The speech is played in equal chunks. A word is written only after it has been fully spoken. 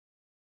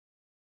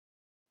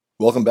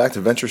Welcome back to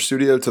Venture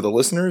Studio to the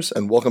listeners,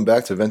 and welcome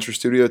back to Venture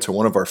Studio to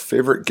one of our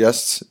favorite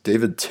guests,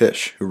 David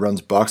Tisch, who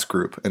runs Box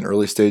Group, an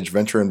early-stage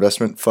venture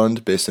investment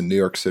fund based in New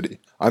York City.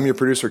 I'm your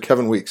producer,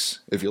 Kevin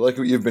Weeks. If you like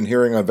what you've been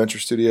hearing on Venture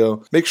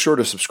Studio, make sure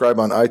to subscribe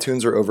on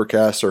iTunes or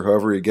Overcast or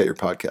however you get your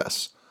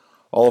podcasts.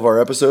 All of our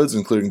episodes,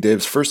 including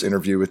Dave's first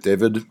interview with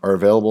David, are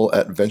available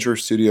at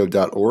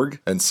venturestudio.org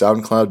and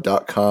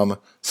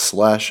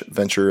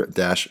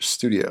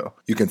soundcloud.com/venture-studio.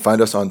 You can find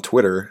us on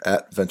Twitter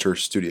at Venture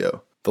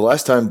Studio. The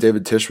last time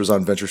David Tisch was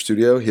on Venture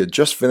Studio, he had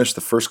just finished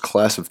the first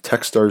class of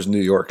Techstars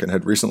New York and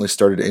had recently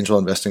started angel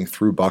investing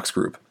through Box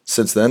Group.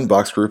 Since then,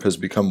 Box Group has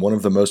become one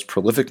of the most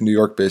prolific New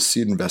York-based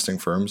seed investing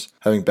firms,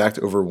 having backed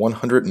over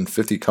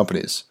 150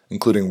 companies,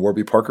 including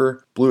Warby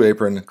Parker, Blue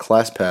Apron,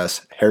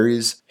 ClassPass,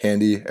 Harry's,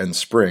 Handy, and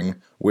Spring,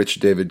 which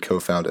David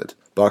co-founded.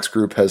 Box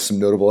Group has some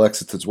notable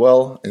exits as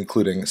well,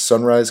 including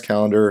Sunrise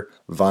Calendar,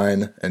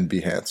 Vine, and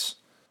Behance.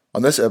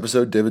 On this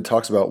episode, David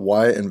talks about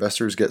why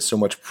investors get so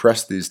much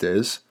press these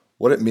days,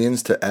 what it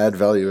means to add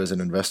value as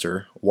an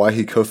investor, why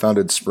he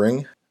co-founded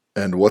Spring,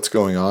 and what's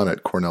going on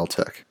at Cornell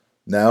Tech.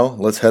 Now,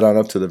 let's head on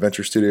up to the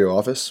Venture Studio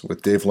office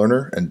with Dave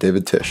Lerner and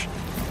David Tisch.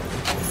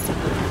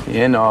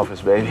 In the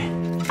office, baby.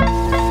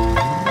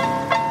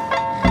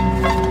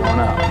 Going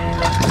out.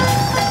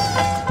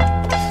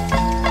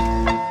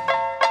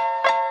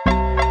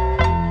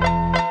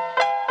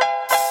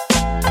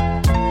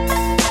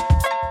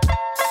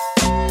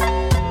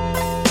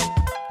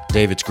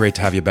 Dave, it's great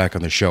to have you back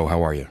on the show.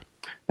 How are you?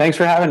 Thanks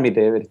for having me,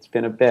 David. It's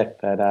been a bit,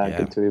 but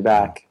good to be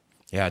back.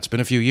 Yeah, it's been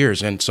a few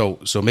years. And so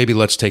maybe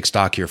let's take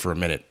stock here for a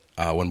minute.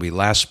 When we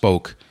last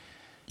spoke,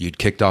 you'd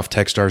kicked off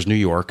Techstars New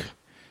York.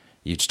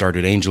 You'd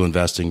started angel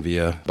investing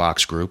via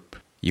Box Group.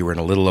 You were in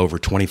a little over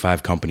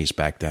 25 companies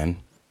back then.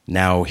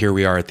 Now, here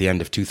we are at the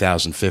end of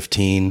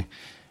 2015.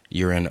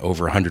 You're in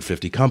over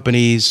 150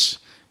 companies.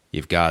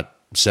 You've got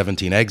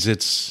 17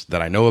 exits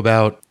that I know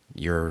about.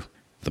 You're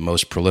the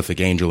most prolific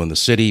angel in the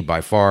city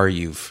by far.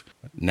 You've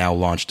now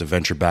launched a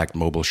venture-backed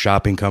mobile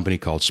shopping company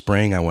called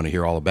Spring. I want to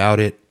hear all about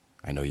it.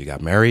 I know you got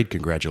married.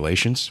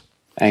 Congratulations.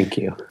 Thank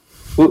you.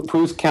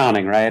 Who's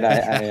counting, right?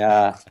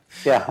 I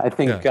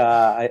think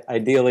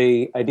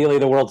ideally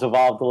the world's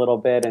evolved a little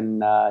bit,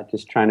 and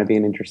just trying to be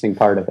an interesting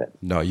part of it.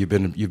 No, you've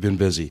been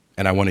busy,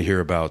 and I want to hear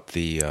about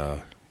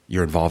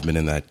your involvement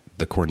in the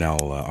Cornell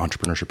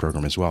entrepreneurship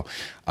program as well.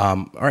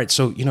 All right,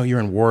 so you're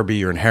in Warby,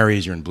 you're in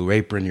Harry's, you're in Blue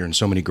Apron, you're in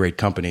so many great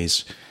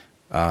companies.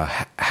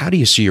 How do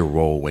you see your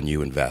role when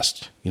you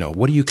invest?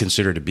 What do you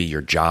consider to be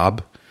your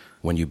job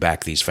when you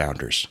back these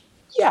founders?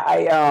 Yeah,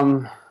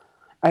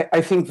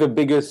 I think the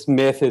biggest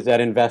myth is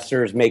that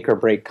investors make or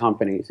break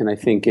companies. And I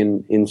think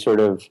in sort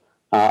of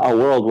a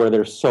world where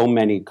there's so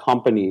many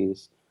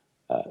companies,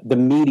 the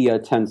media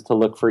tends to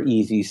look for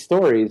easy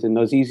stories. And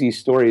those easy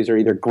stories are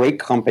either great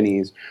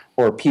companies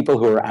or people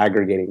who are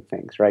aggregating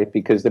things, right?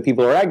 Because the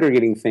people who are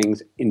aggregating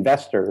things,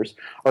 investors,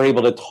 are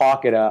able to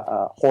talk at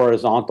a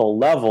horizontal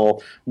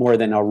level more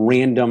than a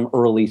random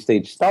early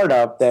stage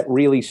startup that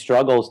really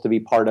struggles to be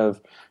part of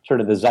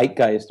sort of the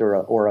zeitgeist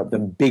or the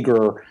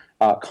bigger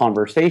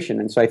conversation.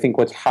 And so I think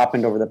what's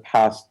happened over the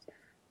past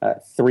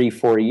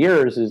 3-4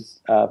 years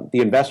is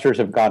the investors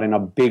have gotten a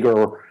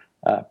bigger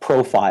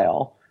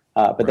profile.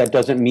 But that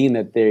doesn't mean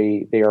that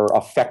they are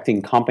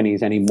affecting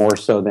companies any more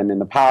so than in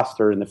the past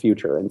or in the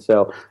future. And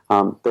so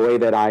the way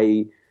that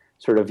I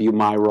sort of view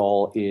my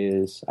role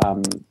is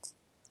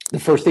the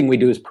first thing we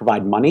do is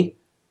provide money,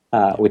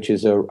 which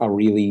is a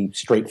really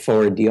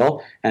straightforward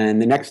deal.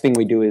 And the next thing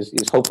we do is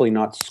hopefully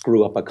not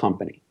screw up a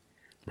company.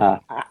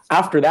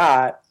 After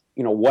that,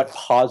 what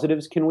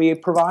positives can we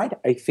provide?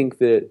 I think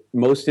that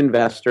most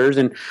investors,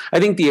 and I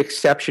think the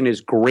exception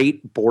is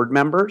great board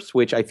members,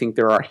 which I think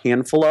there are a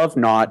handful of,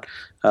 not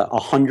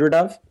 100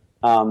 of.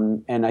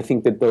 And I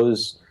think that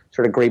those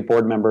sort of great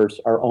board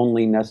members are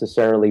only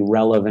necessarily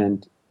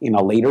relevant in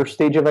a later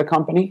stage of a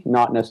company,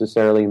 not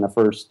necessarily in the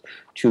first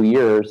 2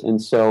 years.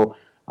 And so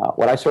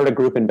what I sort of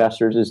group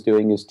investors is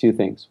doing is two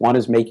things. One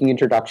is making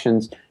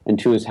introductions, and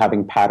two is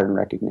having pattern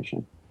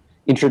recognition.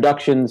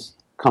 Introductions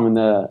come in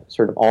the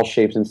sort of all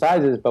shapes and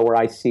sizes, but where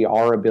I see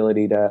our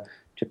ability to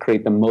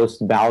create the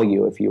most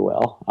value, if you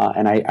will,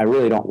 and I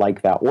really don't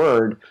like that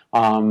word,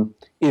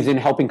 is in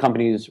helping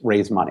companies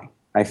raise money.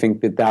 I think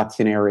that that's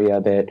an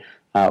area that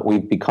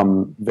we've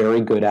become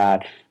very good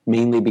at,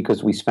 mainly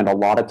because we spend a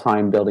lot of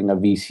time building a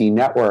VC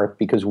network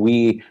because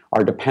we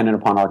are dependent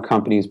upon our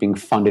companies being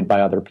funded by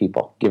other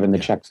people, given the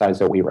check size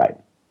that we write.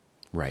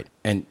 Right.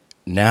 And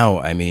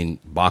now,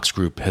 Box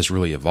Group has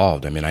really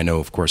evolved. I know,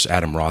 of course,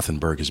 Adam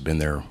Rothenberg has been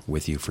there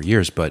with you for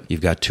years, but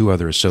you've got 2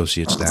 other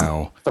associates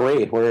now.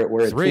 3.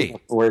 We're Three.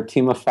 We're a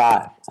team of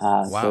 5.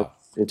 Wow.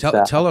 So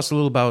tell us a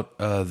little about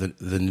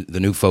the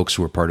new folks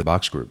who are part of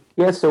Box Group.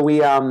 Yeah, so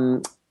we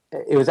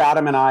it was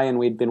Adam and I, and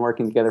we'd been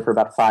working together for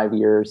about 5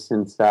 years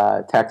since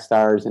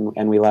Techstars,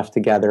 and we left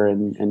together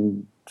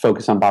and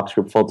focused on Box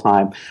Group full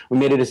time. We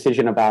made a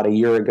decision about a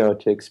year ago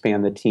to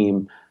expand the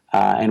team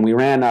And we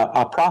ran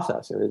a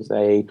process. It was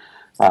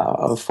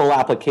a full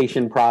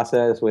application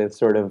process with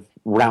sort of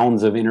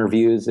rounds of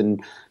interviews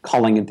and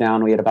culling it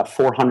down. We had about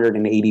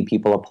 480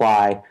 people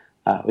apply,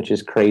 which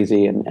is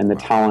crazy. And the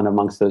talent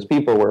amongst those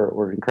people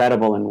were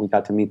incredible. And we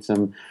got to meet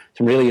some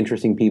really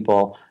interesting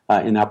people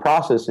in that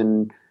process.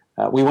 And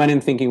we went in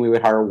thinking we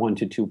would hire 1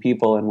 to 2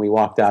 people, and we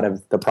walked out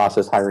of the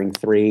process hiring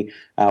 3.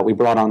 We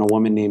brought on a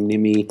woman named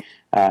Nimi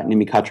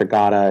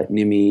Katragada.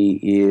 Nimi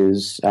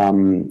is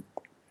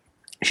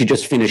she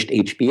just finished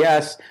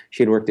HBS.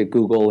 She had worked at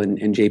Google and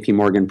JP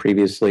Morgan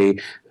previously.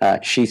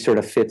 She sort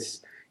of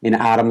fits in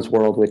Adam's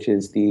world, which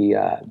is the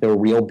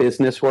real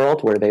business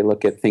world, where they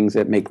look at things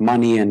that make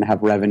money and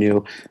have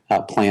revenue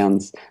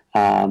plans.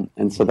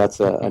 And so that's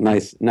a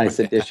nice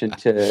addition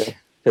to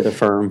the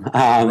firm.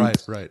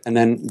 Right. And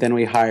then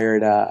we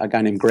hired a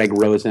guy named Greg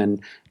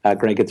Rosen.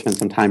 Greg had spent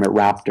some time at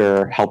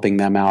Raptor helping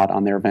them out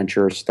on their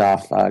venture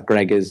stuff.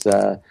 Greg is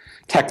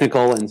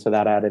technical, and so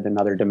that added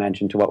another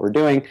dimension to what we're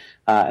doing.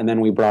 And then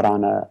we brought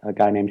on a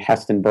guy named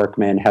Heston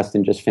Berkman.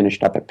 Heston just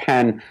finished up at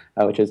Penn,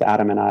 which is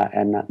Adam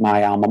and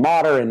my alma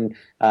mater. And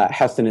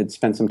Heston had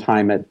spent some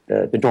time at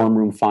the Dorm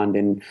Room Fund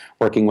and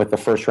working with the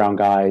first round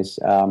guys.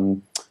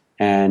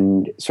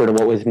 And sort of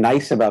what was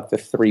nice about the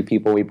 3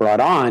 people we brought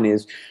on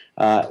is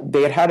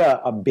they had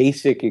a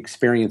basic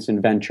experience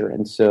in venture.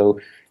 And so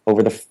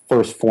over the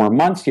first 4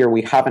 months here,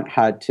 we haven't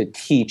had to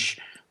teach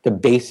the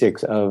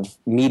basics of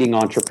meeting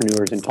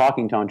entrepreneurs and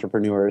talking to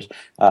entrepreneurs.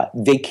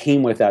 They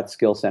came with that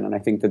skill set. And I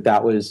think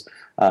that was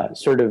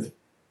sort of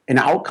an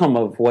outcome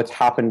of what's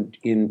happened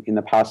in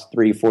the past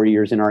 3-4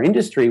 years in our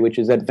industry, which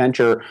is that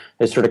venture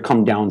has sort of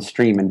come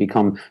downstream and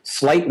become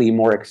slightly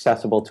more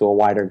accessible to a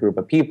wider group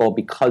of people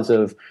because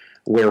of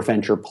where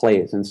venture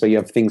plays. And so you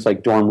have things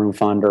like Dorm Room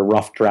Fund or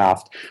Rough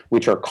Draft,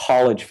 which are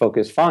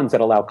college-focused funds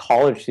that allow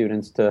college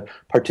students to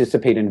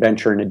participate in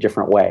venture in a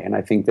different way. And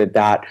I think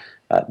that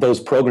those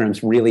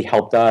programs really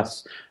helped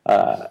us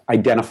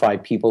identify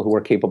people who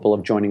are capable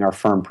of joining our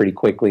firm pretty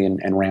quickly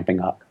and ramping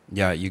up.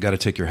 Yeah, you got to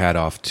take your hat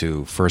off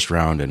to First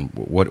Round. And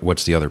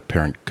what's the other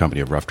parent company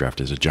of Rough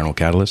Draft? Is it General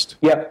Catalyst?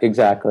 Yep,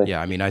 exactly.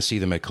 Yeah, I mean, I see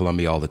them at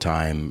Columbia all the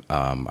time.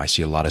 I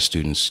see a lot of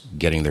students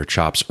getting their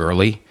chops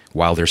early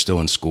while they're still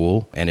in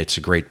school, and it's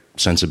a great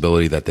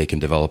sensibility that they can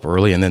develop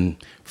early. And then,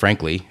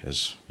 frankly,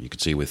 as you can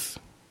see with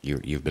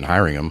you've been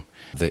hiring them,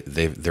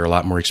 they're a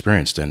lot more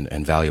experienced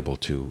and valuable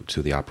to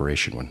the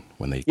operation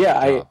when they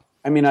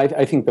I mean,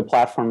 I think the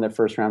platform that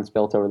First Round's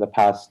built over the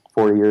past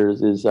 4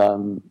 years is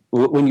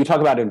when you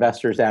talk about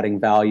investors adding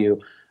value,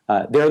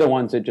 they're the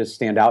ones that just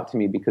stand out to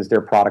me because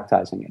they're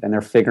productizing it and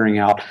they're figuring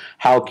out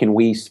how can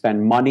we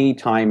spend money,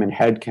 time, and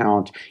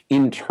headcount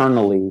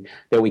internally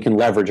that we can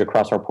leverage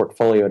across our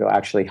portfolio to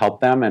actually help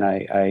them. And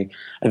I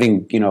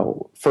think,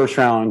 First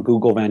Round,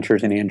 Google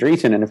Ventures, and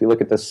Andreessen, and if you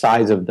look at the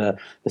size of the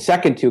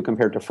second 2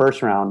 compared to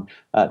First Round,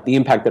 the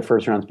impact that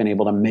First Round's been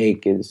able to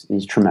make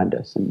is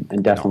tremendous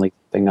and definitely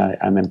something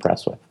I'm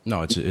impressed with.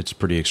 No, it's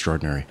pretty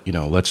extraordinary.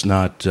 Let's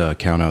not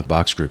count out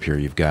Box Group here.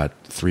 You've got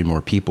 3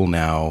 more people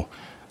now.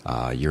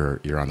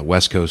 You're on the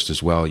West Coast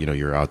as well.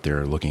 You're out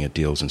there looking at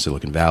deals in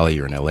Silicon Valley.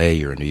 You're in LA.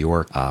 You're in New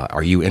York.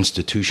 Are you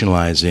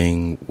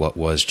institutionalizing what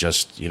was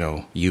just you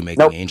making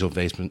Nope. angel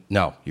investment?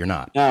 No, you're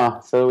not.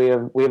 No, so we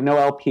have no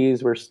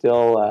LPs. We're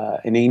still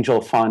an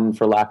angel fund,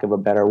 for lack of a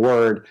better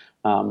word.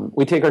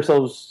 We take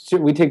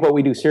what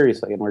we do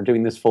seriously, and we're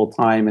doing this full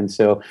time. And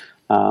so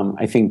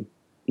I think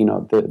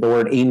the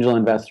word angel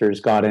investors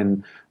got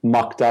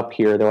mucked up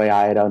here. The way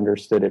I had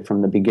understood it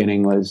from the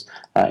beginning was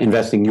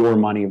investing your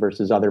money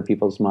versus other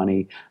people's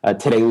money.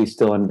 Today we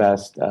still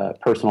invest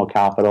personal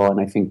capital, and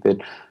I think that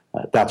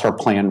that's our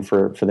plan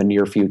for the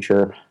near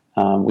future.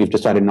 We've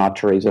decided not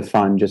to raise a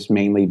fund just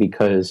mainly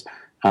because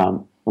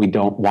we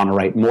don't want to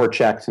write more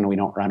checks and we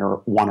don't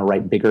want to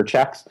write bigger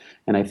checks.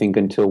 And I think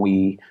until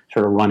we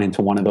sort of run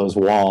into one of those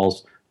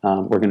walls,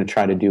 we're going to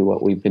try to do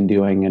what we've been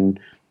doing. And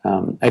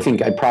I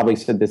think I probably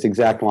said this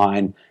exact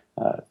line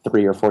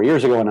 3 or 4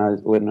 years ago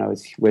when I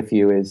was with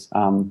you is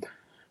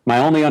my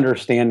only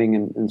understanding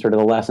and sort of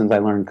the lessons I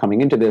learned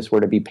coming into this were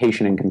to be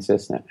patient and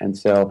consistent. And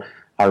so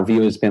our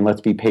view has been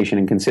let's be patient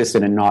and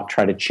consistent and not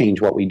try to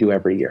change what we do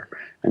every year.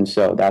 And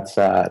so that's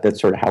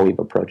sort of how we've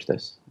approached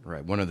this.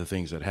 Right. One of the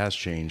things that has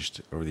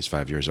changed over these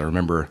 5 years, I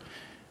remember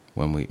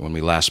when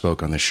we last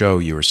spoke on the show,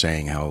 you were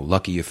saying how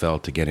lucky you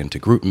felt to get into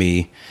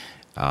GroupMe.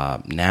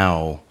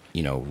 Now,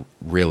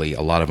 really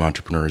a lot of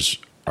entrepreneurs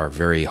are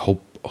very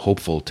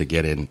hopeful to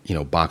get in,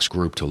 Box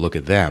Group to look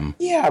at them.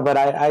 Yeah, but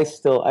I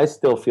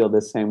still feel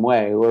the same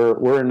way.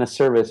 We're in a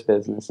service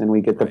business, and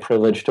we get the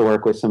privilege to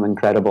work with some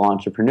incredible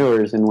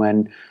entrepreneurs. And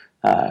when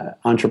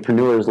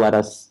entrepreneurs let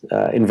us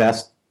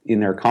invest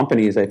in their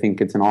companies, I think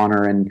it's an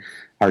honor, and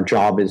our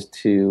job is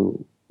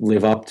to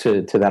live up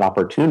to that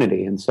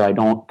opportunity. And so I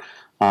don't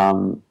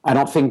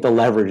think the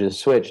leverage is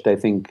switched. I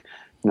think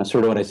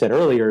sort of what I said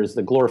earlier is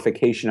the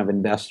glorification of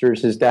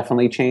investors has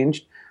definitely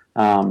changed.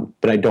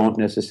 But I don't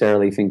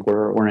necessarily think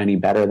we're any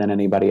better than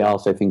anybody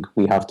else. I think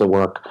we have to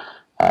work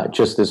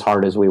just as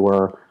hard as we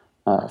were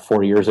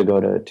 4 years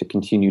ago to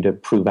continue to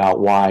prove out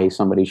why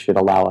somebody should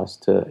allow us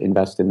to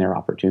invest in their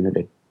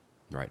opportunity.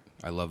 Right.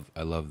 I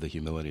love the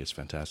humility. It's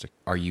fantastic.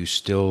 Are you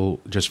still,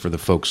 just for the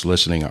folks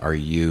listening, are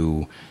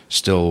you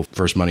still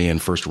first money in,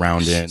 first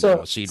round in,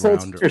 seed round?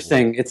 It's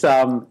interesting. It's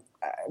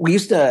we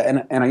used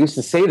to, and I used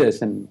to say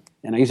this, and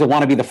I used to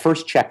want to be the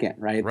first check-in,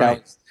 right?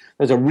 Right. That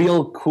was a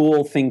real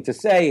cool thing to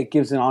say. It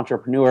gives an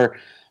entrepreneur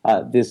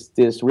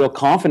this real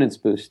confidence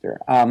booster.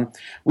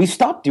 We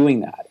stopped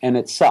doing that, and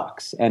it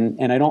sucks.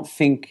 And I don't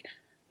think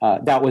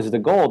that was the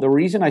goal. The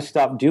reason I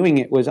stopped doing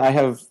it was I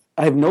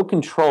have no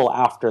control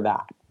after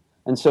that.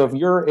 And so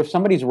if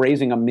somebody's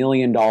raising $1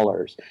 million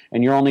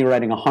and you're only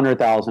writing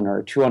 $100,000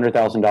 or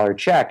 $200,000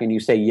 check and you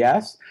say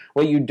yes,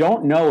 what you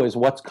don't know is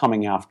what's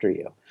coming after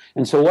you.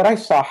 And so what I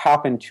saw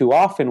happen too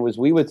often was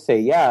we would say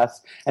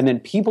yes, and then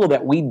people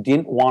that we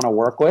didn't want to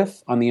work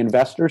with on the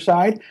investor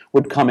side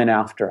would come in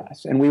after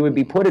us. And we would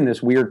be put in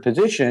this weird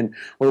position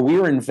where we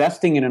were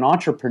investing in an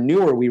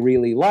entrepreneur we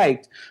really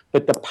liked,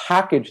 but the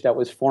package that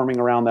was forming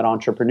around that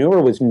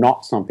entrepreneur was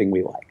not something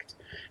we liked.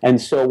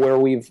 And so where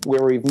we've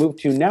moved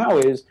to now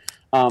is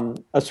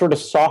a sort of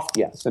soft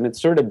yes, and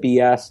it's sort of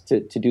BS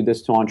to do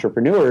this to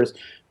entrepreneurs,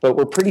 but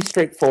we're pretty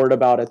straightforward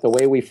about it. The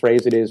way we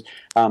phrase it is,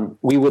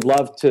 we would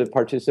love to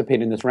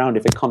participate in this round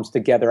if it comes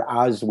together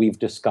as we've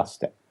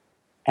discussed it.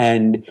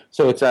 And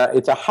so it's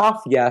a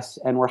half yes,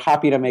 and we're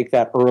happy to make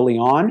that early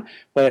on,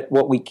 but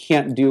what we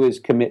can't do is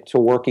commit to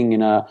working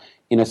in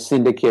a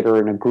syndicate or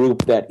in a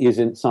group that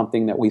isn't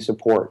something that we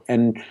support.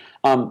 And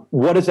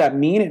what does that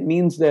mean? It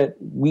means that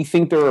we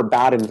think there are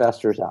bad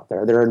investors out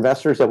there. There are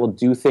investors that will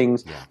do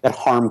things that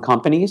harm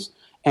companies.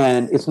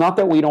 And it's not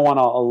that we don't want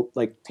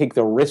to take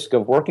the risk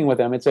of working with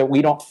them. It's that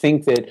we don't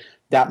think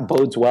that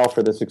bodes well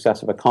for the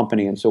success of a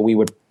company. And so we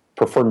would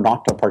prefer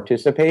not to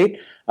participate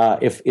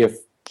if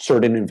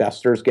certain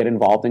investors get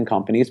involved in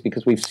companies,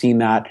 because we've seen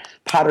that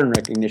pattern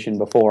recognition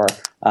before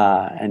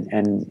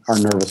and are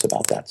nervous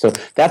about that. So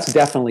that's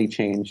definitely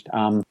changed.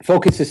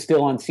 Focus is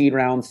still on seed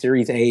rounds,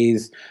 Series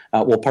A's.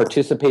 We'll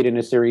participate in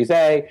a Series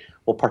A.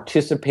 We'll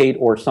participate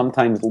or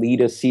sometimes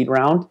lead a seed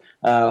round.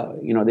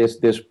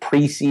 This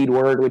pre-seed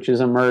word which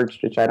has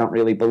emerged, which I don't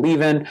really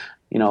believe in.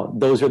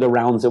 Those are the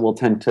rounds that we'll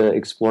tend to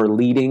explore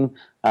leading.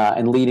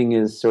 And leading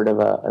is sort of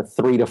a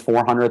 $300,000 to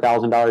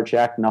 $400,000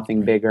 check,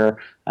 nothing bigger.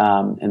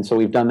 And so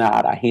we've done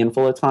that a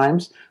handful of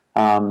times.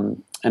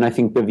 And I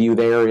think the view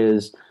there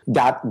is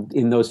that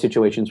in those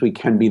situations we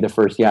can be the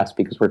first yes,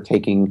 because we're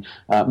taking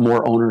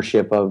more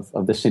ownership of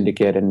the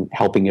syndicate and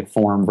helping it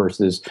form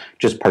versus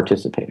just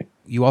participating.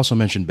 You also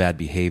mentioned bad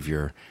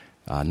behavior.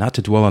 Not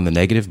to dwell on the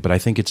negative, but I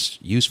think it's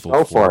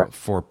useful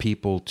for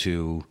people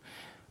to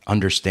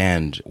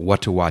understand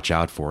what to watch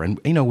out for. And,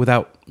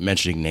 without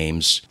mentioning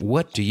names,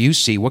 what do you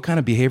see? What kind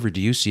of behavior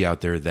do you see out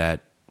there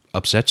that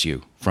upsets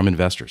you from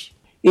investors?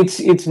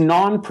 It's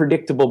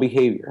non-predictable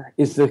behavior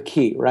is the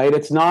key, right?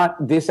 It's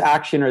not this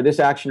action or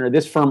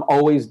this firm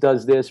always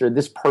does this or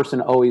this person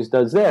always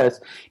does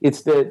this.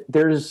 It's that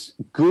there's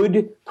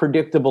good,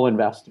 predictable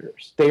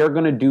investors. They are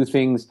going to do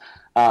things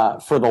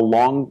for the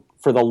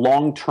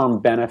long-term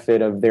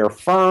benefit of their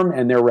firm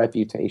and their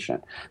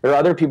reputation. There are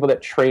other people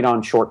that trade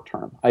on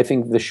short-term. I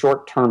think the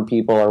short-term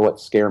people are what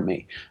scare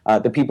me.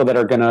 The people that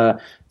are going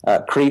to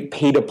create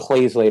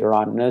pay-to-plays later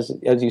on. And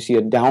as you see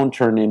a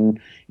downturn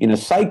in a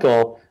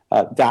cycle,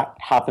 that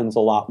happens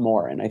a lot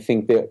more. And I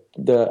think that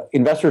the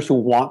investors who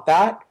want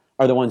that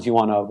are the ones you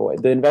want to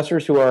avoid. The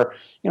investors who are,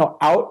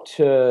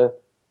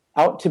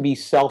 out to be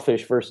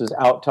selfish versus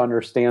out to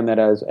understand that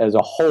as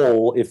a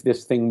whole, if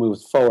this thing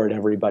moves forward,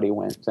 everybody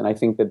wins. And I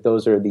think that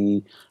those are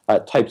the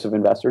types of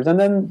investors. And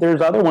then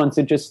there's other ones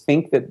that just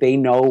think that they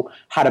know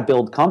how to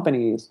build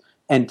companies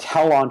and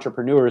tell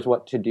entrepreneurs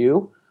what to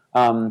do.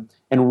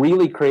 And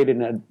really create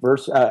an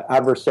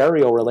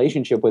adversarial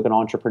relationship with an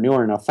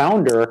entrepreneur and a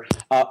founder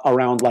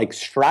around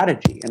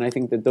strategy. And I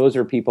think that those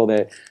are people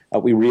that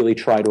we really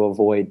try to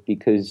avoid,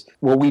 because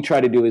what we try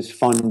to do is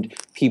fund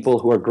people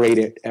who are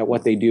great at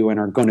what they do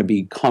and are going to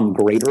become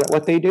greater at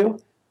what they do.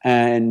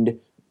 And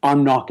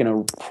I'm not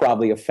going to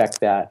probably affect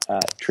that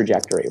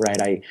trajectory,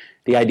 right?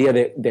 The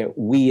idea that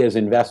we as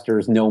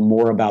investors know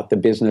more about the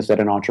business that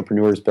an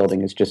entrepreneur is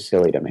building is just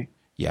silly to me.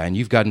 Yeah, and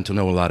you've gotten to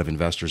know a lot of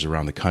investors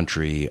around the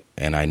country,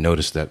 and I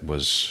noticed that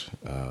was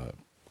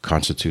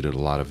constituted a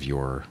lot of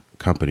your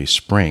company,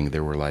 Spring.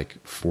 There were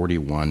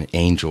 41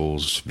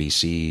 angels,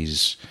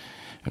 VCs,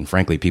 and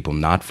frankly, people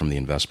not from the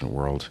investment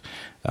world.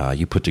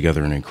 You put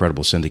together an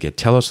incredible syndicate.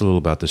 Tell us a little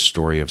about the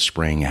story of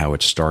Spring, how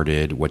it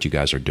started, what you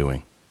guys are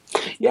doing.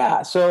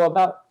 Yeah, so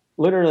about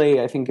literally,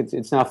 I think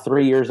it's now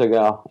 3 years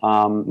ago,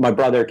 my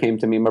brother came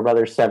to me. My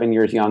brother's 7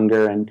 years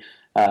younger, and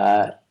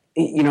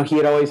he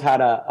had always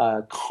had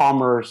a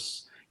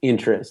commerce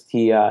interest.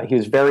 He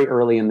was very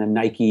early in the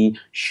Nike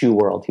shoe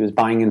world. He was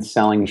buying and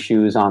selling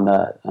shoes on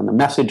the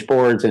message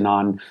boards and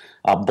on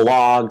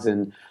blogs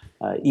and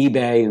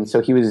eBay, and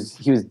so he was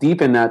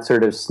deep in that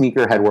sort of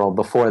sneakerhead world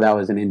before that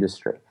was an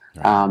industry.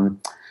 Right.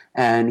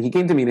 And he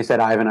came to me and he said,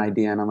 "I have an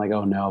idea," and I'm like,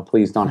 "Oh no,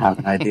 please don't have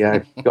an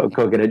idea.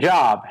 Go get a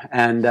job."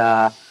 And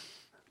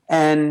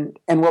And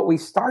what we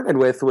started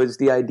with was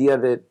the idea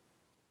that,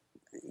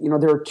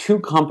 there are two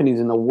companies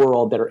in the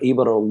world that are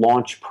able to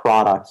launch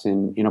products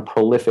in a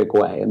prolific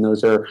way, and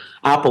those are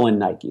Apple and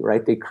Nike,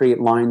 right? They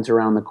create lines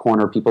around the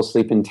corner. People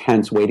sleep in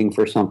tents waiting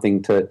for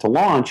something to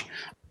launch,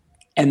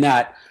 and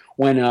that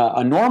when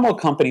a normal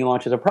company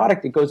launches a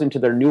product, it goes into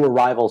their new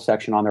arrival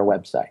section on their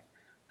website.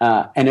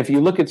 And if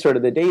you look at sort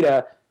of the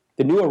data,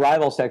 the new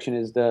arrival section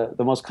is the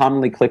most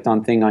commonly clicked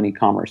on thing on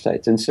e-commerce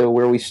sites. And so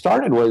where we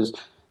started was,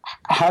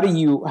 how do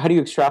you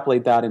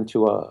extrapolate that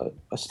into a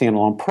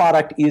standalone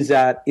product? Is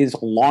a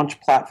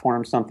launch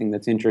platform something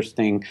that's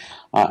interesting?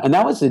 And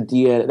that was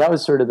that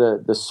was sort of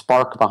the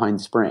spark behind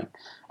Spring.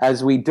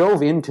 As we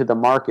dove into the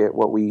market,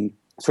 what we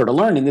sort of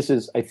learned, and this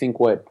is, I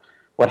think, what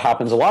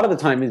happens a lot of the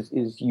time is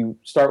you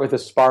start with a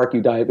spark,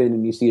 you dive in,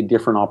 and you see a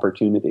different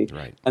opportunity.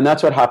 Right. And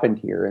that's what happened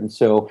here. And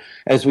so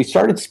as we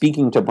started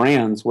speaking to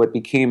brands, what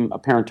became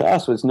apparent to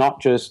us was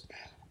not just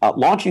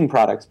launching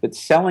products, but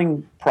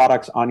selling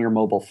products on your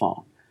mobile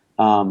phone.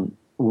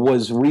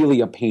 Was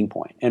really a pain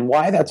point. And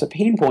why that's a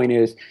pain point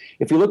is,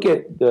 if you look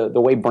at the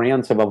way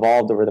brands have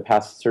evolved over the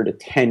past sort of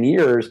 10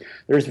 years,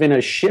 there's been a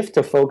shift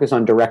to focus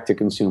on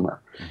direct-to-consumer.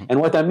 Mm-hmm.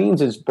 And what that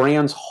means is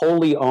brands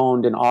wholly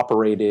owned and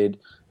operated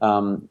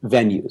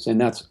venues.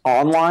 And that's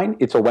online,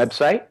 it's a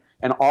website,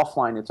 and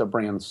offline, it's a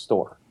brand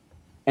store.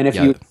 And if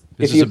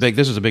this is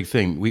a big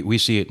thing. We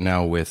see it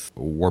now with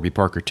Warby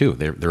Parker too.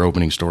 They're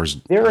opening stores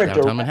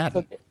downtown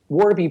Manhattan.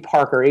 Warby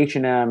Parker,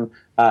 H&M,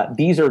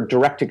 these are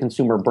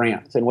direct-to-consumer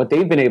brands. And what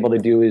they've been able to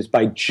do is,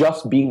 by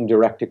just being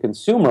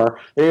direct-to-consumer,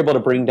 they're able to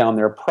bring down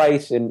their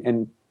price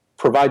and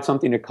provide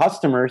something to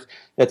customers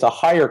that's a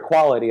higher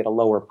quality at a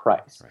lower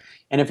price. Right.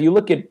 And if you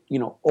look at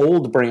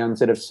old brands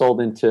that have sold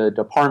into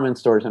department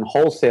stores and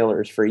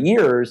wholesalers for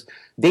years,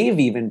 they've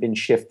even been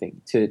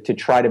shifting to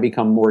try to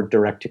become more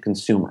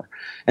direct-to-consumer.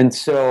 And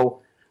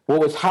so what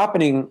was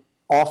happening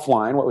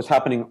offline, what was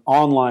happening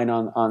online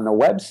on the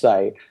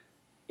website,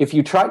 if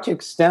you try to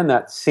extend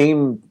that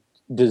same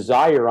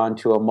desire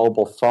onto a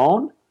mobile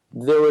phone,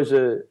 there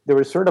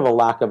was sort of a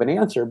lack of an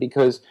answer,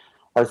 because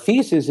our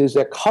thesis is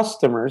that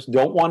customers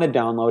don't want to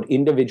download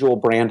individual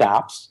brand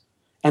apps,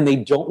 and they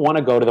don't want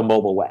to go to the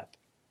mobile web.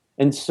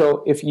 And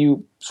so if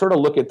you sort of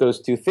look at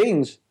those two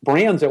things,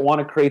 brands that want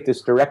to create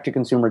this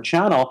direct-to-consumer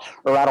channel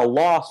are at a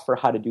loss for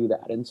how to do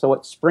that. And so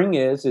what Spring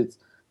is, it's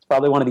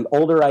probably one of the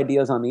older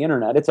ideas on the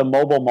internet. It's a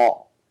mobile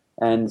mall.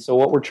 And so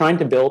what we're trying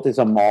to build is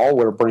a mall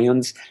where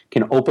brands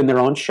can open their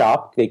own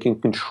shop. They can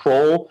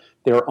control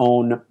their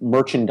own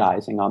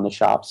merchandising on the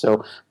shop.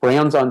 So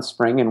brands on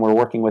Spring, and we're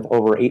working with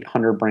over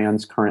 800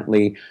 brands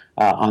currently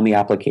on the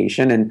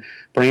application. And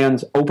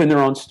brands open their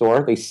own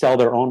store, they sell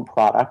their own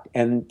product,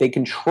 and they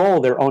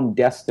control their own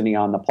destiny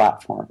on the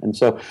platform. And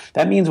so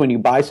that means when you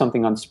buy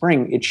something on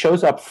Spring, it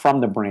shows up from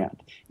the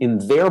brand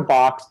in their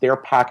box, their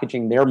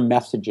packaging, their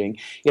messaging.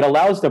 It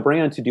allows the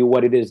brand to do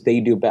what it is they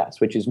do best,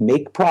 which is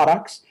make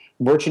products,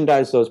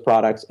 merchandise those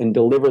products, and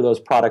deliver those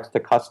products to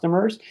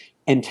customers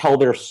and tell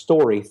their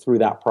story through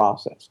that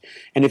process.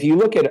 And if you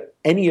look at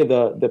any of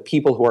the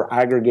people who are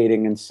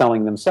aggregating and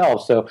selling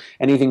themselves, so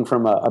anything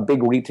from a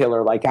big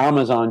retailer like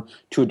Amazon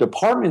to a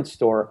department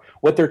store,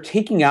 what they're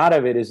taking out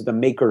of it is the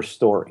maker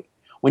story.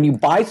 When you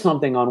buy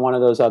something on one of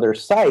those other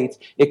sites,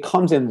 it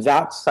comes in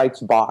that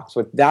site's box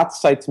with that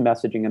site's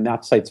messaging and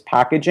that site's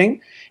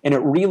packaging, and it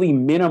really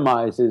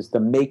minimizes the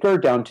maker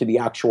down to the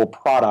actual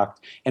product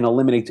and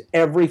eliminates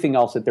everything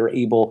else that they're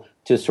able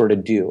to sort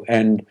of do.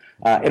 And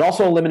it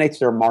also eliminates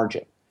their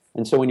margin.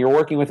 And so when you're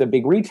working with a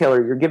big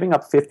retailer, you're giving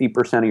up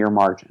 50% of your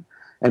margin.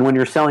 And when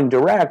you're selling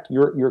direct,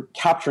 you're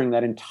capturing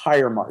that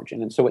entire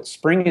margin. And so what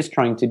Spring is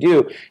trying to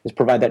do is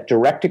provide that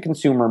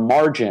direct-to-consumer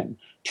margin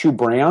to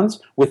brands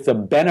with the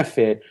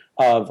benefit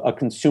of a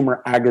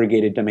consumer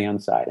aggregated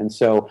demand side. And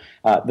so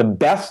the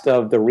best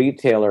of the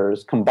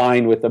retailers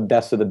combined with the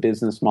best of the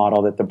business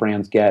model that the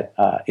brands get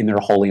in their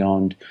wholly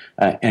owned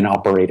and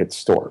operated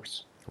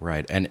stores.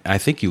 Right. And I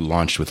think you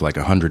launched with like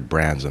 100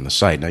 brands on the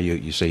site. Now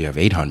you say you have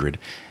 800.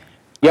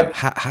 Yep.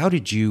 How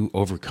did you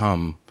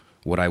overcome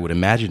what I would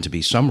imagine to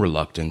be some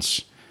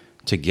reluctance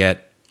to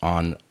get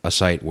on a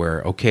site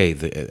where, okay,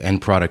 the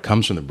end product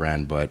comes from the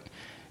brand, but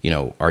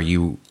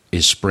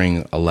is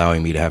Spring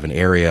allowing me to have an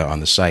area on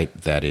the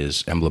site that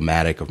is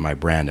emblematic of my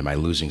brand? Am I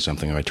losing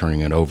something? Am I turning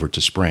it over to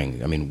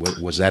Spring? I mean,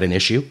 was that an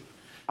issue?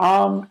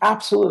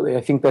 Absolutely.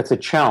 I think that's a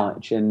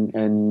challenge.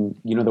 And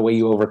the way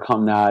you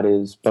overcome that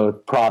is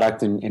both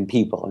product and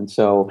people. And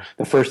so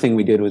the first thing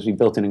we did was we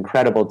built an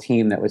incredible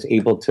team that was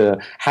able to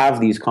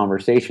have these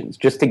conversations.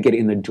 Just to get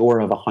in the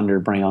door of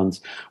 100 brands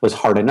was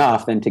hard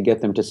enough, then to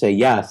get them to say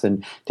yes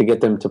and to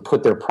get them to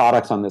put their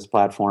products on this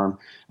platform.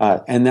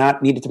 And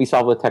that needed to be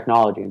solved with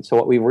technology. And so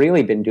what we've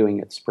really been doing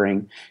at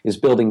Spring is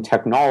building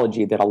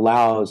technology that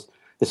allows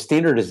the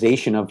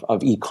standardization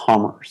of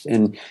e-commerce.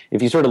 And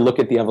if you sort of look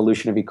at the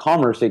evolution of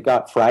e-commerce, it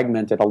got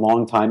fragmented a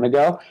long time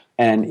ago.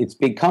 and it's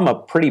become a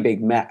pretty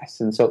big mess.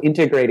 And so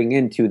integrating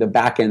into the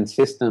back-end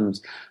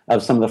systems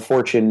of some of the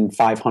Fortune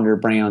 500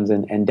 brands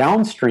and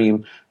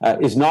downstream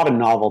is not a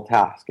novel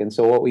task. And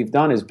so what we've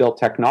done is built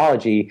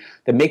technology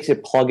that makes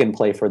it plug and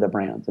play for the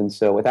brands. And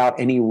so without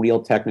any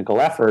real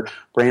technical effort,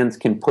 brands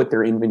can put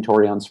their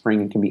inventory on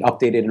Spring and can be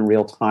updated in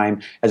real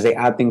time. As they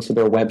add things to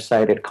their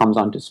website, it comes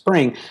onto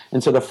Spring.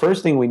 And so the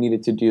first thing we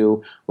needed to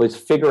do was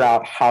figure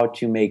out how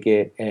to make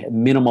it a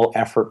minimal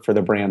effort for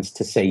the brands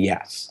to say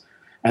yes.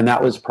 And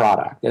that was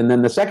product. And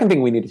then the second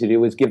thing we needed to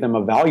do was give them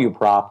a value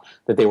prop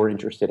that they were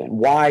interested in.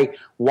 Why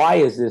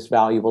is this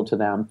valuable to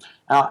them?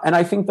 And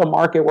I think the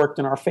market worked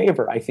in our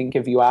favor. I think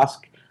if you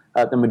ask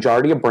the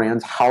majority of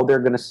brands how they're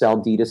going to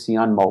sell D2C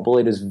on mobile,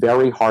 it is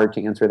very hard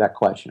to answer that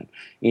question.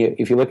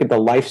 If you look at the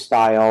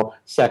lifestyle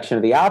section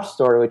of the App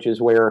Store, which is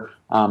where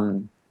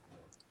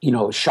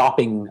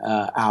shopping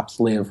apps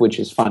live, which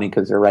is funny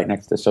because they're right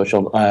next to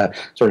social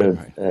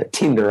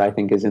Tinder, I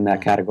think, is in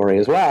that category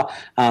as well.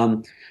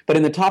 But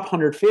in the top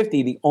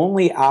 150, the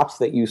only apps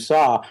that you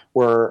saw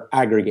were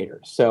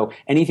aggregators. So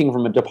anything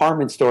from a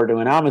department store to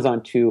an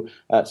Amazon to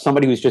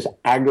somebody who's just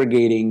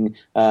aggregating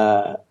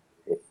via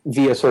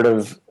sort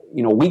of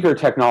weaker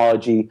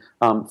technology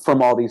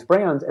from all these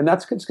brands. And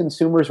that's because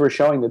consumers were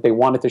showing that they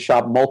wanted to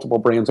shop multiple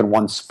brands in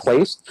one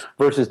place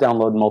versus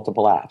download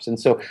multiple apps. And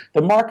so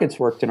the markets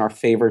worked in our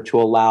favor to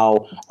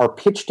allow our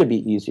pitch to be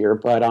easier.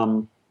 But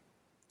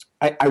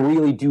I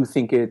really do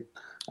think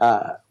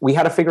we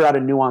had to figure out a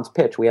nuanced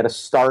pitch. We had to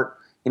start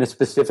in a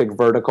specific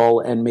vertical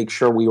and make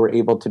sure we were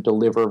able to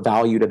deliver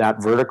value to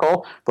that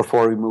vertical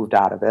before we moved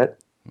out of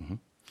it. Mm-hmm.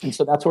 And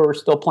so that's where we're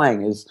still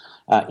playing is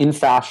in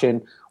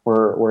fashion.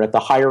 We're at the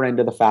higher end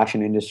of the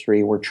fashion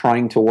industry. We're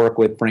trying to work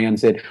with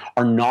brands that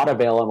are not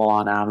available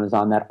on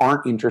Amazon, that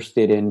aren't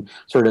interested in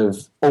sort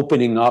of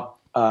opening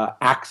up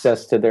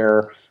access to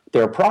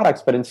their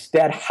products, but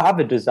instead have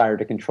a desire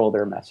to control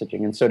their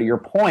messaging. And so to your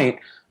point,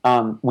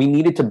 we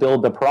needed to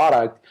build the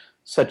product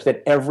such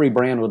that every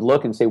brand would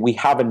look and say, we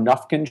have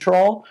enough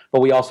control,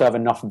 but we also have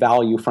enough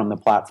value from the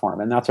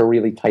platform. And that's a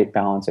really tight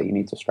balance that you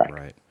need to strike.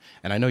 Right.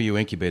 And I know you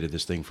incubated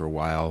this thing for a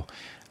while.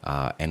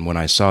 And when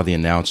I saw the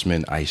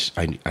announcement, I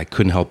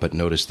couldn't help but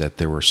notice that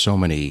there were so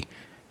many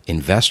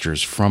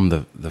investors from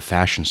the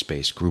fashion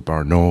space, Groupe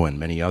Arnault and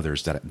many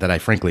others that I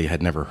frankly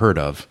had never heard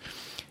of.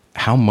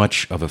 How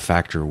much of a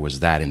factor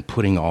was that in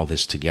putting all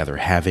this together,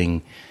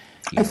 having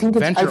I think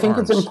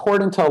it's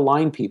important to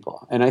align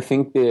people. And I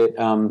think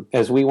that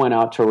as we went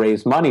out to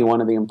raise money,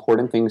 one of the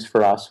important things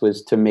for us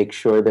was to make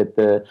sure that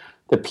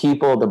the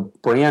people, the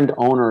brand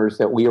owners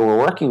that we were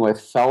working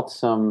with felt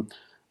some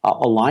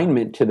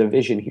alignment to the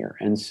vision here.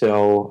 And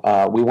so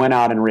we went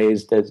out and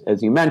raised,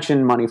 as you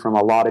mentioned, money from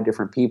a lot of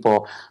different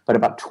people, but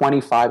about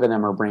 25 of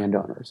them are brand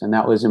owners. And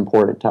that was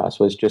important to us,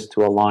 was just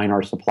to align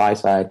our supply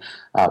side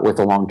with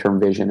the long-term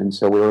vision. And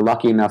so we were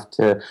lucky enough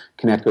to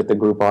connect with the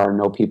Groupe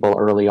Arnault people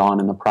early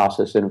on in the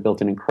process and built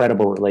an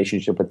incredible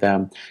relationship with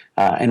them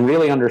and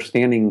really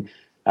understanding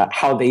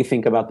how they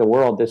think about the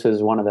world. This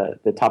is one of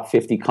the top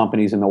 50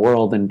 companies in the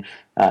world, and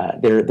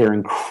they're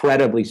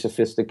incredibly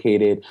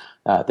sophisticated.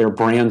 Their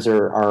brands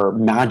are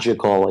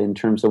magical in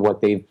terms of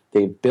what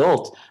they've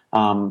built.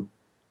 And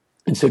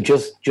so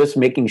just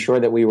making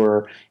sure that we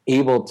were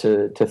able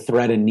to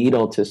thread a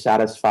needle to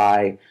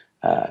satisfy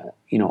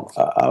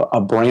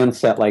a brand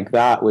set like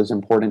that was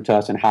important to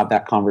us, and have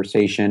that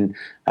conversation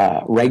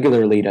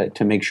regularly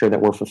to make sure that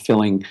we're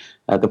fulfilling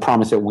the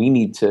promise that we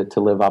need to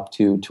live up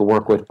to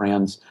work with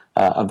brands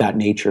of that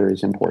nature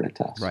is important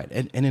to us. Right.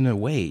 And in a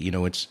way,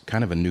 it's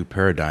kind of a new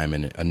paradigm,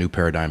 and a new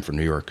paradigm for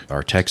New York,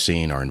 our tech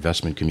scene, our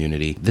investment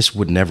community. This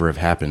would never have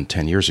happened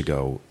 10 years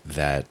ago,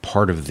 that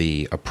part of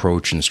the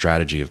approach and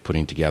strategy of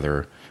putting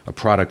together a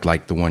product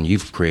like the one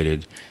you've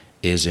created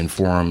is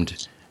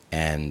informed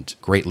and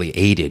greatly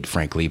aided,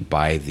 frankly,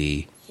 by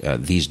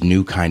these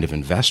new kind of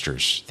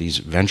investors, these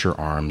venture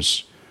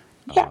arms.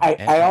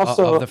 I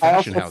also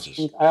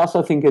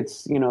think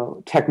it's,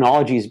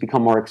 technology has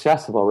become more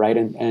accessible, right?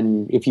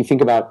 And if you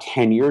think about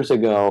 10 years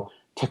ago,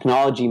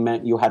 technology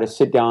meant you had to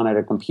sit down at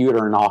a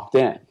computer and opt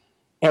in.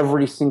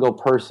 Every single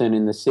person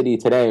in the city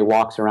today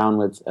walks around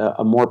with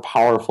a more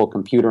powerful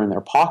computer in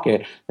their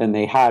pocket than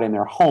they had in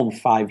their home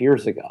 5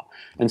 years ago.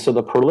 And so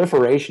the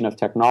proliferation of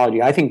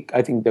technology, I think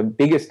the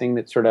biggest thing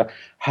that sort of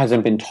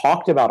hasn't been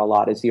talked about a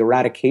lot is the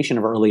eradication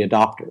of early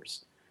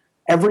adopters.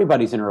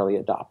 Everybody's an early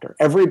adopter.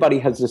 Everybody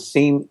has the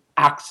same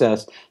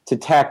access to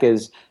tech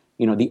as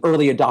the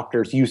early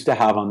adopters used to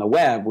have on the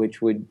web,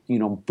 which would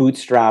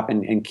bootstrap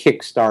and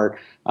kickstart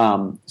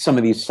some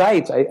of these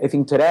sites. I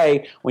think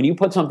today, when you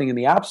put something in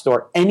the App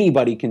Store,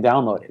 anybody can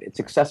download it. It's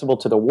accessible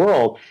to the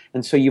world,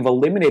 and so you've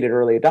eliminated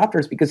early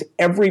adopters because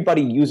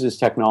everybody uses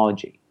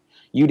technology.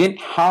 You didn't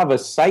have a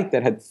site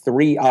that had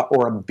 3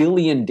 or a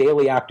billion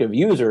daily active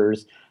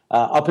users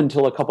up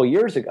until a couple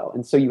years ago,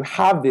 and so you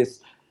have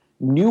this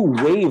new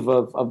wave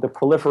of the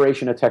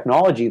proliferation of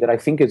technology that I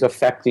think is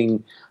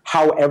affecting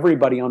how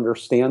everybody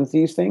understands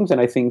these things. And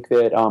I think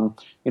that,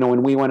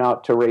 when we went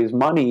out to raise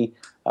money,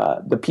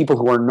 the people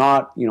who are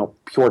not,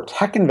 pure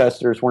tech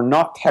investors were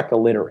not tech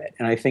illiterate.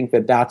 And I think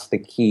that that's the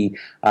key.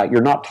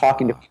 You're not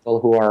talking to people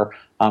who are,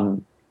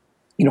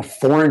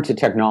 foreign to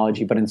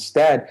technology, but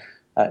instead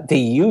they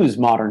use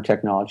modern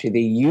technology. They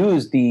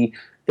use the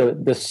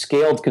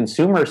scaled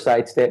consumer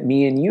sites that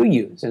me and you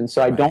use. And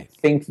so I don't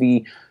think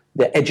the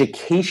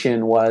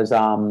education was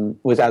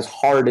as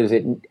hard as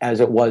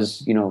it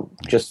was,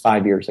 just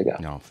 5 years ago.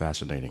 No,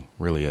 fascinating,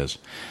 really is.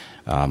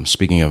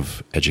 Speaking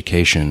of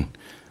education,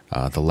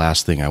 the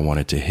last thing I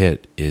wanted to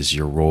hit is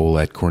your role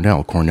at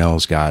Cornell.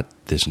 Cornell's got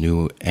this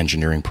new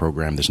engineering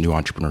program, this new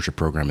entrepreneurship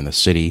program in the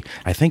city.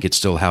 I think it's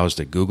still housed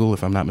at Google,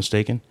 if I'm not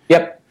mistaken.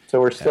 Yep. So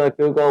we're still at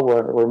Google.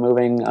 We're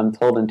moving, I'm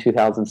told, in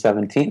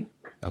 2017.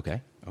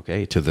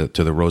 Okay, to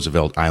the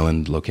Roosevelt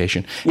Island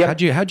location.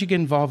 Yep. How'd you get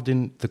involved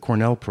in the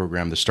Cornell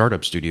program, the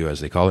startup studio as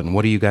they call it, and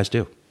what do you guys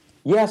do?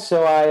 Yeah, so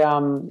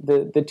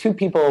the two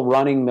people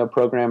running the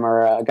program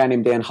are a guy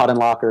named Dan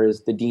Huttenlocker,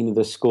 is the dean of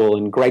the school,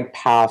 and Greg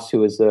Pass,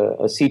 who is a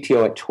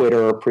CTO at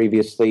Twitter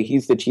previously.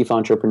 He's the chief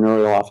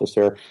entrepreneurial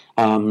officer.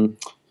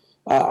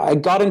 I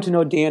got to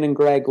know Dan and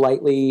Greg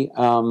lightly.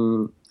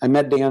 I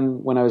met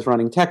Dan when I was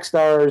running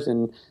Techstars,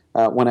 and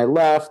when I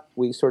left,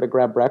 we sort of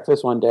grabbed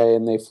breakfast one day,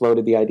 and they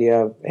floated the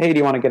idea of, hey, do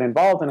you want to get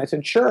involved? And I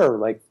said,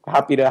 sure,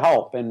 happy to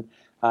help. And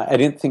I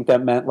didn't think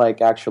that meant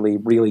actually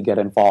really get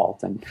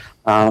involved. And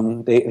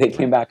they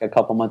came back a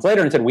couple months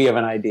later and said, we have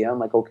an idea. I'm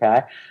like,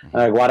 okay.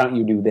 Why don't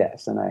you do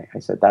this? And I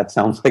said, that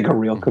sounds like a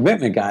real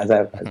commitment, guys. I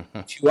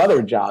have 2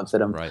 other jobs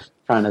that I'm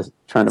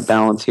trying to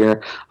balance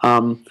here.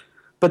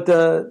 But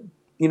the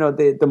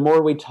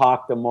more we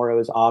talked, the more it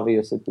was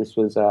obvious that this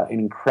was an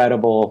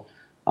incredible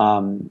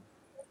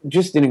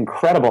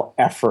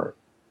effort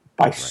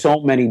by so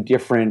many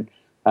different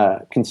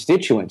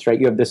constituents, right?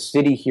 You have the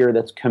city here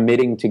that's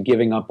committing to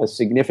giving up a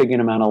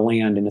significant amount of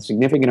land and a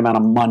significant amount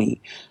of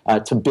money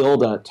to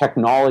build a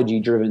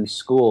technology-driven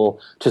school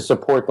to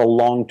support the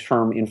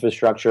long-term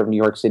infrastructure of New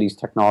York City's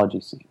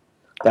technology scene.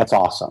 That's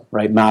awesome,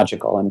 right?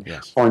 Magical. And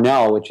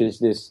Cornell, which is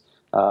this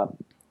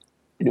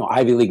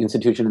Ivy League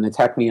institution, and the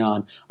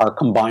Technion are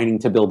combining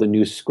to build a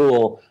new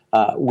school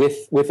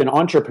with an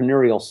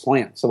entrepreneurial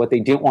slant. So what they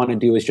didn't want to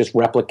do is just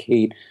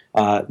replicate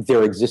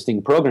their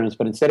existing programs,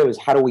 but instead it was,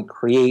 how do we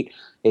create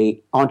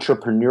a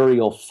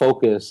entrepreneurial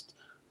focused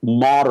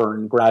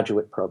modern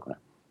graduate program?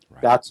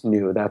 Right. That's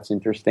new. That's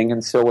interesting.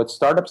 And so what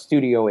Startup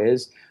Studio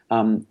is,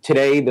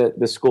 today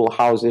the school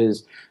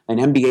houses an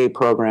MBA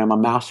program, a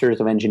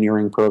Master's of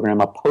Engineering program,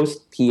 a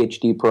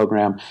post-PhD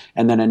program,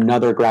 and then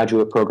another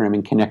graduate program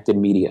in connected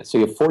media. So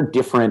you have 4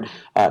 different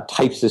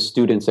types of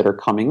students that are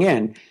coming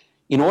in.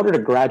 In order to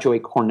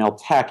graduate Cornell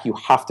Tech, you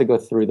have to go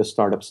through the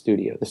Startup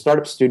Studio. The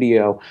Startup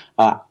Studio,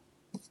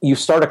 you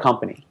start a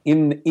company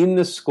in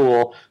the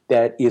school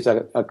that is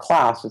a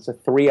class. It's a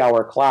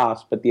 3-hour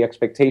class, but the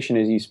expectation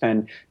is you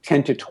spend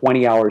 10 to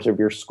 20 hours of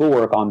your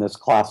schoolwork on this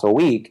class a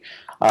week,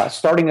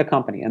 starting a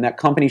company. And that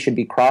company should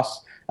be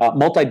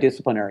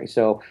multidisciplinary.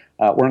 So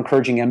we're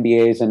encouraging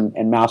MBAs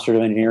and Master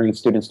of Engineering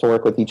students to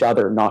work with each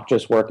other, not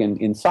just work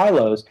in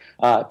silos,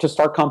 to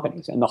start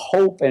companies. And the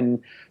hope,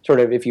 and sort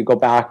of, if you go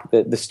back,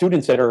 the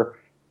students that are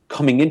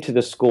coming into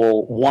the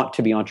school want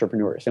to be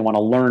entrepreneurs. They want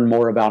to learn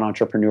more about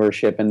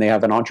entrepreneurship, and they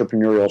have an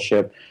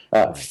entrepreneurship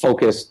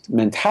focused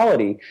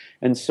mentality.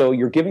 And so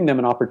you're giving them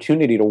an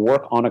opportunity to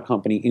work on a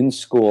company in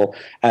school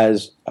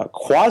as a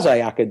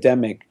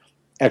quasi-academic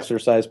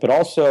exercise, but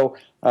also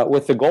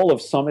with the goal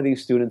of some of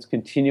these students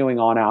continuing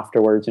on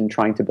afterwards and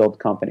trying to build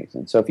companies.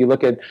 And so if you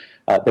look at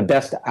the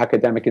best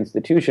academic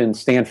institutions,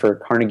 Stanford,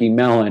 Carnegie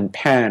Mellon,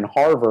 Penn,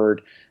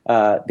 Harvard,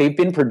 they've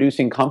been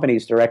producing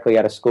companies directly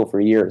out of school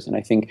for years. And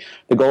I think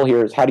the goal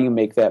here is, how do you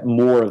make that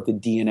more of the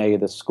DNA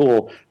of the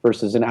school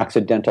versus an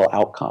accidental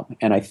outcome?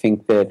 And I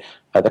think that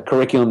the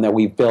curriculum that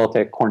we've built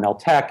at Cornell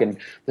Tech and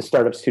the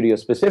Startup Studio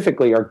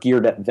specifically are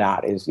geared at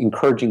that, is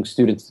encouraging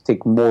students to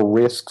take more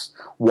risks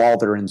while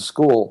they're in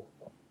school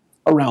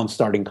around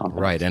starting companies.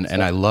 Right, and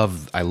I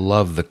love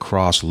the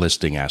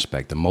cross-listing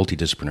aspect, the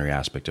multidisciplinary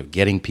aspect of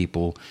getting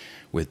people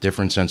with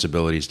different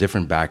sensibilities,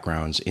 different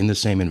backgrounds in the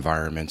same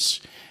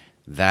environments.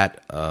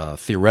 That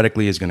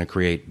theoretically is going to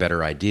create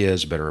better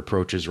ideas, better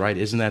approaches, right?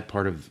 Isn't that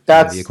part of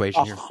the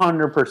equation here? That's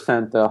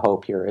 100% the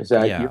hope here, is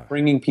that you're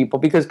bringing people,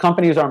 because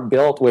companies aren't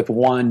built with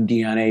one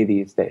DNA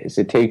these days.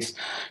 It takes,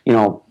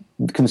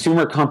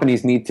 consumer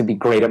companies need to be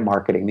great at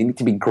marketing. They need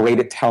to be great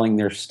at telling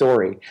their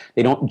story.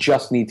 They don't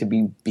just need to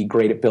be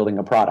great at building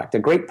a product. A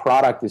great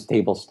product is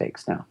table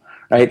stakes now,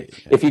 right?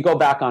 Yeah. If you go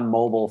back on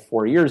mobile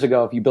 4 years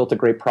ago, if you built a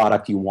great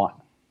product, you won.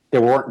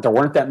 There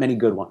weren't that many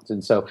good ones,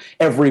 and so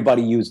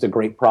everybody used a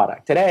great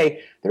product.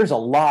 Today, there's a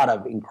lot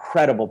of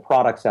incredible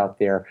products out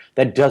there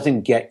that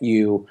doesn't get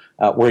you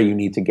where you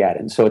need to get.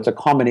 And so it's a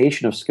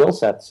combination of skill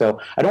sets. So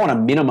I don't want to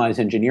minimize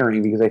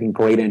engineering, because I think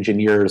great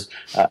engineers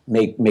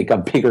make a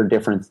bigger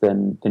difference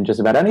than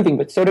just about anything,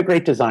 but so do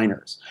great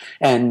designers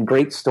and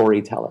great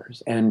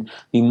storytellers. And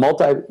the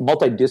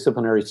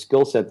multidisciplinary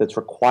skill set that's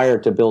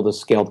required to build a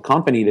scaled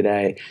company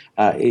today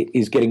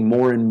is getting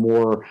more and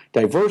more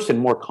diverse and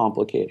more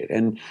complicated.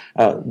 And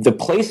the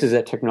places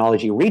that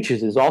technology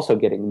reaches is also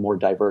getting more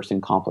diverse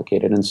and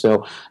complicated. And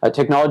so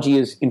technology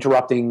is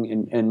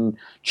interrupting and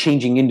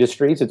changing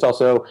industries. It's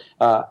also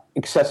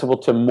accessible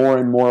to more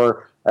and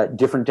more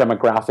different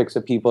demographics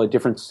of people at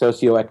different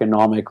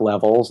socioeconomic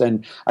levels.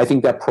 And I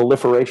think that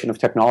proliferation of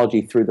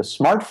technology through the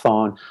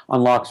smartphone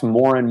unlocks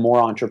more and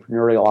more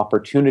entrepreneurial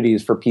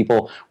opportunities for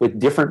people with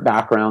different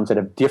backgrounds that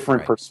have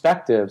different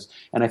perspectives.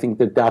 And I think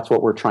that that's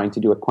what we're trying to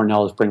do at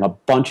Cornell, is bring a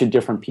bunch of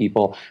different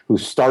people who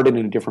started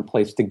in a different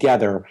place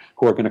together,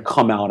 who are going to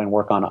come out and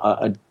work on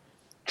a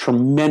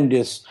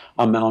tremendous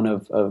amount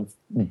of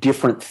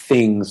different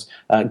things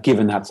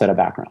given that set of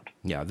background.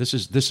 Yeah, this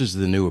is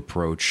the new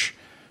approach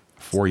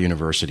for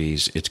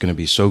universities. It's going to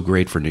be so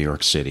great for New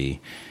York City.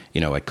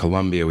 You know, at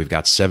Columbia, we've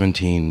got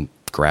 17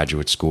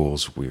 graduate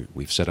schools.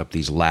 We've set up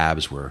these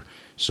labs where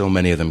so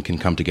many of them can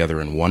come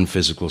together in one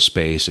physical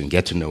space and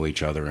get to know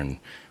each other and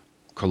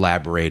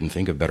collaborate and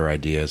think of better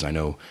ideas. I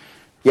know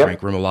Frank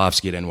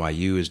Rimolofsky at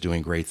NYU is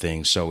doing great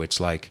things. So it's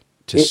like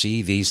to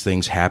see these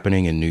things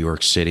happening in New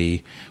York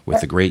City with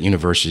the great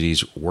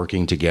universities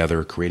working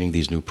together, creating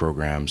these new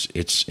programs.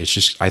 It's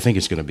just, I think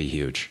it's going to be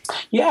huge.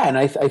 Yeah, and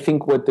I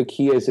think what the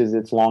key is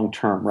it's long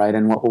term, right?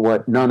 And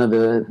what none of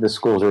the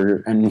schools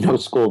are, and no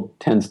school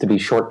tends to be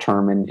short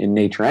term in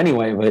nature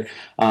anyway. But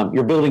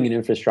you're building an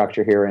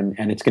infrastructure here,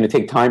 and it's going to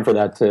take time for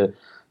that to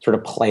sort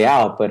of play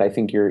out. But I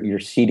think you're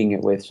seeding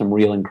it with some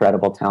real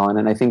incredible talent.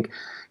 And I think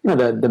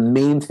the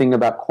main thing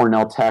about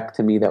Cornell Tech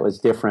to me that was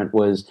different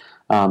was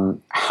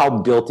how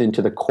built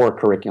into the core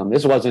curriculum.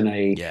 This wasn't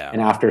an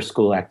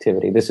after-school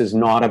activity. This is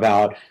not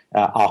about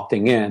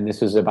opting in.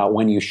 This is about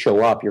when you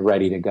show up, you're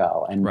ready to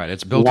go. And right,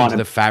 it's built into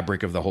the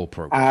fabric of the whole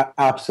program.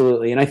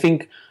 Absolutely. And I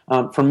think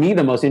for me,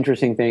 the most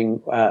interesting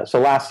thing, so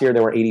last year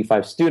there were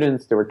 85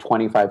 students. There were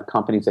 25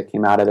 companies that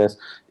came out of this.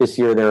 This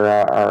year there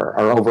are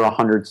over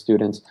 100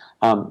 students.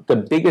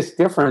 The biggest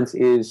difference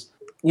is,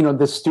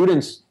 the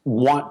students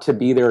want to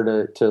be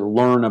there to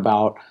learn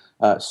about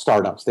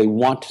startups. They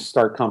want to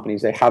start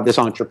companies. They have this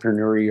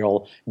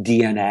entrepreneurial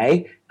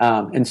DNA.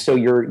 And so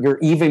you're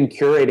even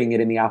curating it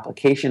in the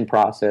application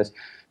process.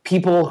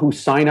 People who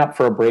sign up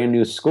for a brand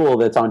new school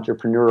that's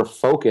entrepreneur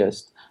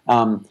focused,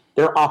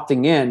 they're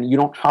opting in. You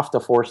don't have to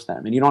force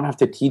them, and you don't have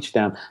to teach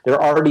them.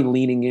 They're already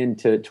leaning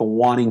into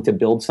wanting to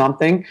build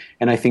something.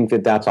 And I think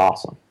that that's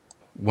awesome.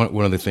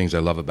 One of the things I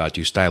love about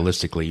you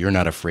stylistically, you're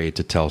not afraid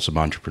to tell some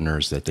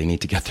entrepreneurs that they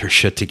need to get their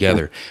shit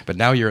together. But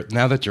now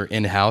that you're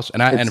in house,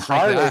 and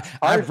frankly,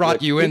 I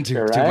brought you into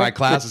to my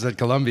classes at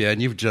Columbia,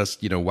 and you've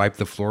just wiped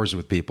the floors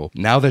with people.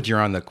 Now that you're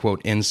on the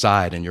quote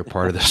inside and you're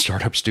part of the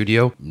startup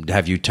studio,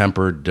 have you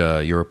tempered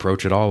your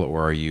approach at all,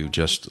 or are you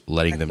just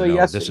letting them know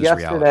this is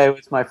reality? Yesterday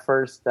was my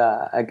first.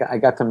 I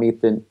got to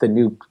meet the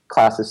new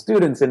class of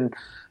students, and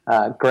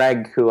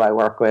Greg, who I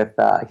work with,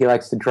 he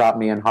likes to drop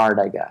me in hard,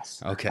 I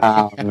guess. Okay.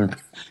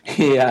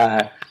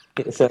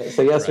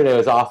 So yesterday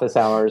was office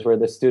hours where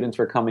the students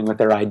were coming with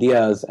their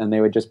ideas, and they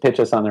would just pitch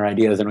us on their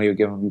ideas, and we would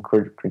give them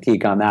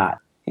critique on that.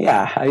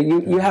 Yeah,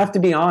 you have to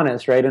be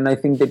honest, right? And I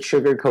think that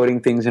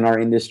sugarcoating things in our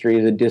industry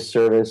is a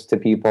disservice to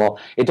people.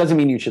 It doesn't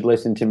mean you should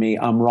listen to me.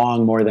 I'm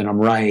wrong more than I'm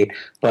right,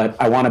 but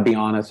I want to be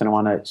honest, and I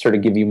want to sort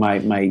of give you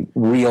my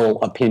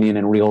real opinion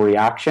and real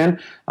reaction.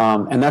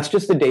 And that's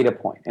just a data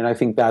point. And I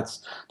think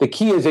that's the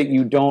key, is that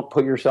you don't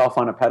put yourself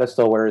on a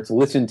pedestal where it's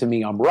listen to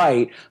me, I'm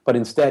right, but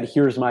instead,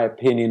 here's my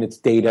opinion, it's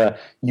data,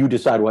 you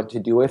decide what to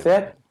do with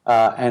it.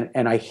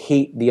 And I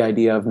hate the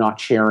idea of not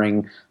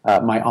sharing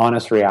my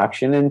honest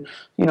reaction. And,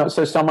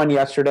 so someone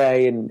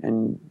yesterday,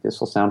 and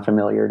this will sound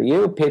familiar to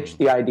you, pitched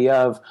the idea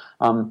of,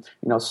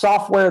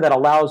 software that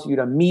allows you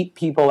to meet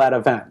people at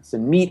events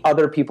and meet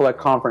other people at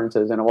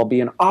conferences, and it will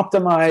be an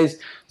optimized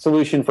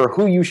solution for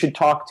who you should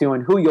talk to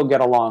and who you'll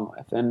get along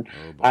with. And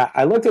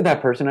I looked at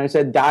that person and I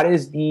said, that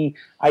is the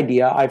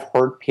idea I've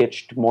heard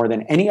pitched more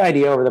than any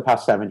idea over the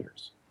past 7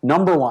 years.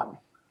 Number one.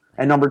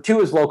 And number two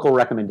is local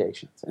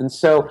recommendations. And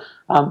so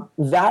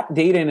that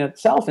data in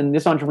itself, and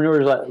this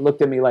entrepreneur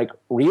looked at me like,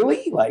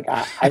 really? Like,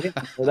 I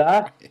didn't know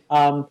that.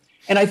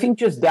 And I think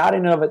just that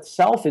in and of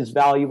itself is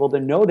valuable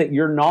to know that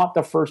you're not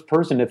the first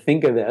person to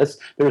think of this.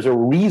 There's a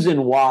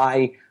reason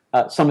why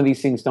some of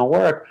these things don't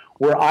work.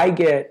 Where I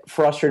get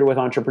frustrated with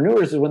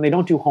entrepreneurs is when they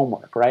don't do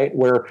homework, right?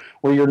 Where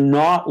you're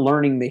not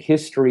learning the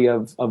history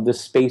of the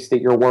space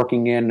that you're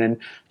working in and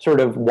sort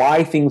of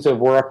why things have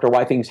worked or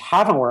why things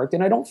haven't worked.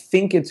 And I don't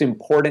think it's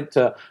important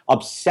to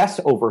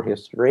obsess over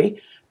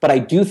history, but I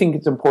do think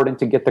it's important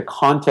to get the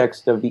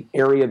context of the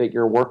area that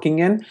you're working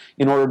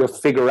in order to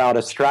figure out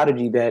a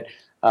strategy that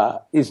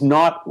is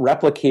not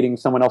replicating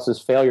someone else's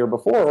failure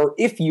before, or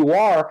if you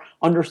are,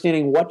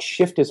 understanding what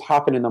shift has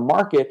happened in the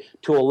market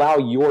to allow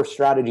your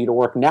strategy to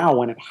work now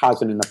when it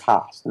hasn't in the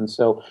past. And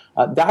so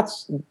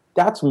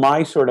that's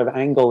my sort of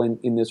angle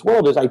in this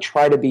world, is I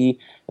try to be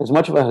as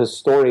much of a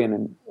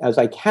historian as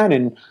I can,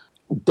 and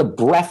the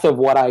breadth of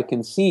what I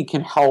can see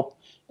can help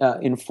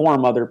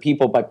inform other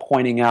people by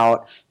pointing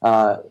out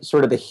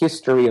sort of the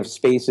history of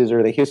spaces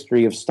or the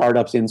history of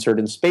startups in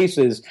certain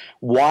spaces.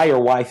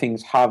 Why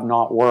things have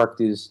not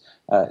worked is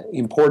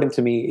important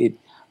to me.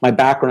 my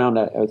background,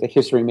 I was a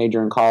history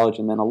major in college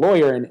and then a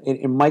lawyer, and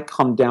it might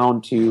come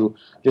down to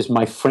just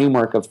my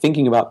framework of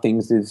thinking about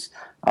things is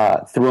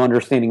through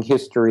understanding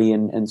history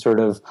and sort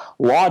of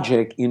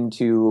logic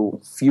into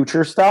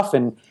future stuff,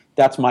 and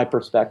that's my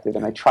perspective,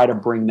 and I try to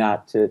bring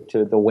that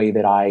to the way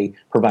that I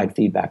provide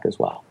feedback as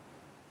well.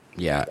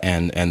 Yeah,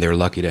 and they're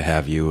lucky to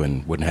have you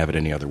and wouldn't have it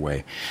any other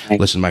way. Thanks.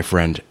 Listen, my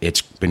friend,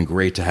 it's been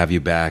great to have you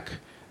back.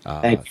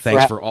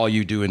 Thanks for all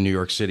you do in New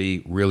York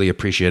City. Really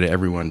appreciate it.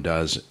 Everyone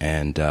does.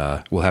 And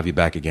we'll have you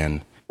back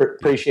again.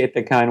 Appreciate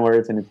the kind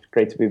words, and it's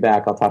great to be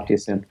back. I'll talk to you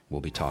soon.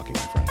 We'll be talking, my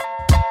friend.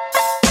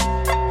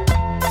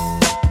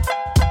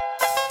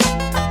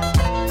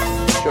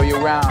 Show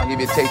you around, give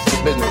you a taste of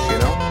the business, you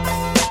know?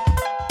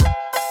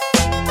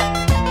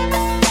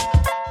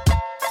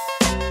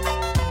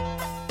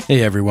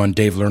 Hey everyone,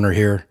 Dave Lerner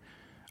here.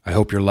 I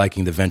hope you're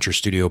liking the Venture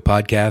Studio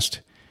podcast.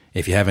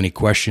 If you have any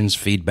questions,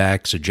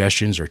 feedback,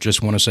 suggestions, or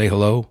just want to say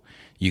hello,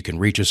 you can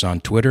reach us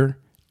on Twitter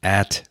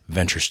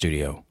 @Venture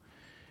Studio.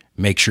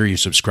 Make sure you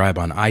subscribe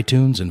on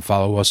iTunes and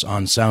follow us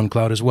on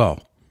SoundCloud as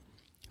well.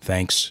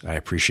 Thanks. I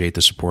appreciate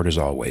the support as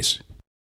always.